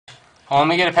Well, let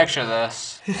me get a picture of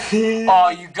this. Oh,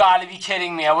 you gotta be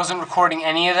kidding me. I wasn't recording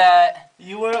any of that.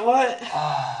 You weren't what?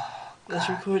 Let's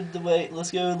record the way. Let's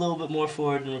go a little bit more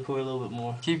forward and record a little bit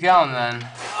more. Keep going then. Dude,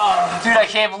 I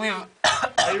can't believe...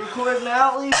 Are you recording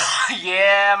now, at least?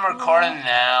 Yeah, I'm recording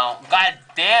now. God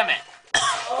damn it.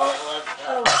 Oh, let's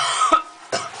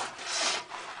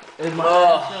go. In my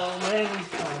back, man.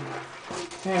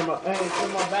 Turn my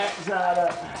backside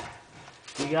up.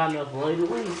 You got enough light at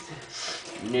least.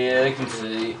 Yeah, I can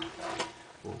see.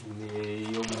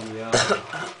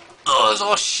 Oh, there's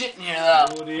all shit in here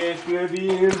though.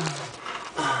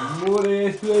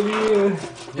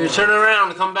 Here, turn around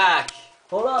and come back.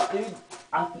 Hold up, dude.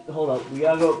 Hold up. We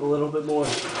gotta go up a little bit more.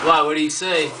 Why? What do you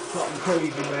say? Something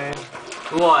crazy, man.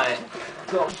 What?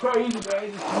 Something crazy,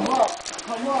 man. Just come up.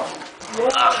 Come up.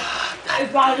 Yeah.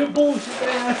 It's not even bullshit,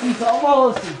 man. I see something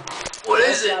awesome. What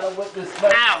is it?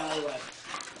 Ow.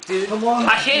 Dude, come on.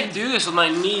 I can't do this with my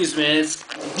knees, man. It's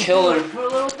killer. For a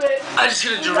little bit. I just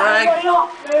gotta There's drag. a way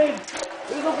up, man.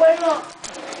 There's a way up.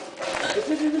 It's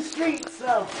into the streets,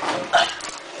 so.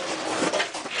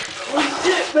 Oh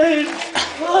shit, man.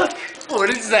 Look. What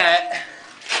is that?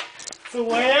 It's a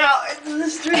way out into the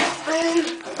streets,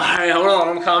 man. Alright, hold on.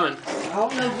 I'm coming. I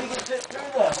don't know if we can fit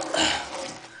through that.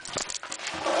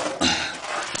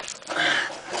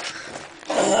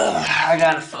 I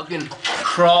gotta fucking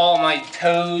crawl on my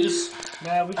toes.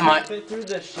 Man, we can't fit through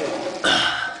this shit.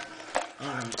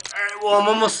 Alright, well, I'm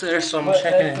almost there, so I'm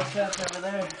checking in. Over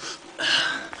there.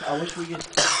 I wish we could.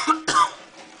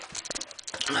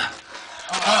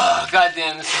 Oh,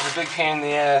 goddamn, this is a big pain in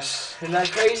the ass. Isn't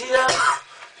that crazy though?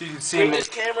 You can see Bring me. this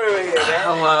camera over here, man.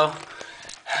 Hello.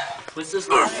 What's this?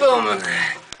 We're filming.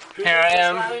 Here I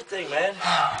am. Thing, man.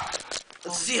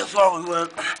 Let's see how far we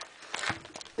went.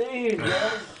 Dude,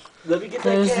 man. Let me get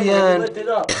that There's camera. the Let me end. lift it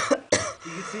up.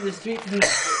 You can see the street from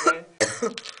this shit,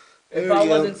 man. If I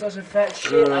wasn't such a fat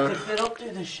shit, I could fit up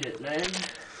through this shit, man.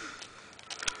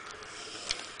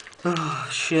 Oh,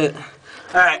 shit.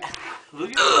 Alright.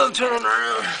 I'm turning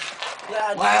around.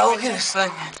 God, Wow, look at this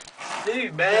thing.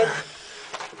 dude, man.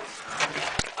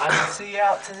 I can see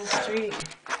out to the street.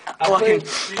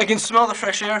 I can smell the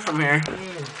fresh air from here.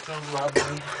 So lovely.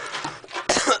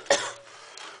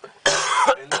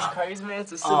 And this crazy, man.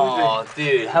 It's a silly Oh,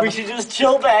 dude. we should just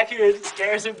chill back here and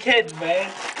scare some kids, man.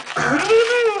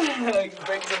 Like,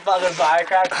 bring some fucking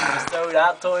firecrackers and throw it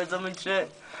out towards them and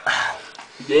shit.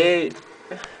 Dude.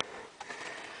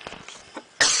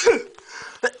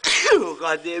 Oh,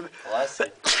 goddamn. Bless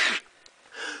it.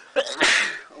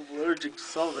 I'm allergic to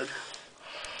something.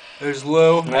 There's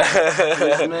Lou.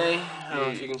 There's me. I don't know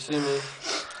if you can see me.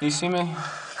 Can you see me?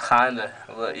 Kinda.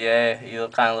 Yeah, you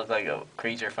kinda look like a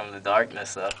creature from the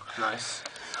darkness, though. Nice.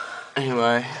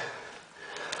 Anyway.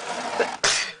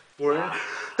 We're in.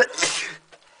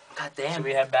 God damn. Should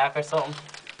we head back or something?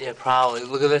 Yeah, probably.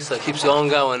 Look at this. It keeps on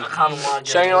going. I kinda wanna go.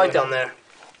 Shine your light down there.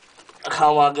 I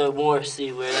kinda wanna go more,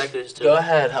 see where that goes to. Go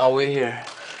ahead. I'll wait here.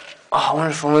 Oh, I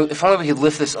wonder if only we could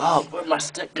lift this up. Where'd my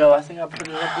stick go? I think I put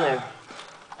it up there.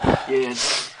 Yeah.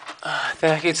 I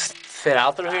think I could fit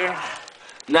out through here.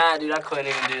 Nah, dude, I couldn't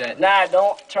even do that. Nah,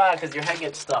 don't try, because your head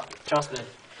gets stuck. Trust me.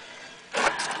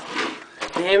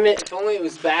 Damn it. If only it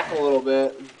was back a little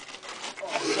bit.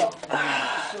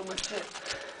 Oh, so much shit.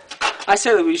 I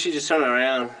say that we should just turn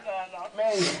around. Nah, not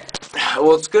me.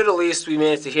 Well, it's good at least we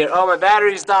made it to here. Oh, my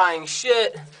battery's dying.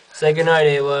 Shit. Say goodnight,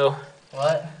 Alo.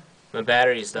 What? My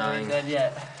battery's I dying. ain't dead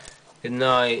yet. Good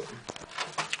night.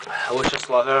 I wish us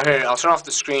luck. Oh, here, I'll turn off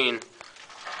the screen.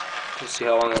 Let's see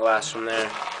how long it lasts from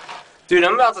there. Dude,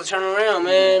 I'm about to turn around,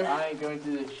 man. I ain't going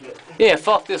through this shit. Yeah,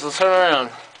 fuck this. Let's turn around.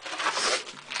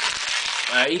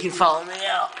 Alright, you can follow me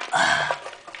out.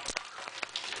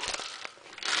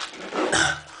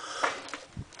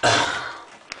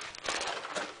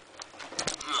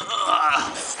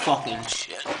 Fucking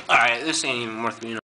shit. Alright, this ain't even worth me.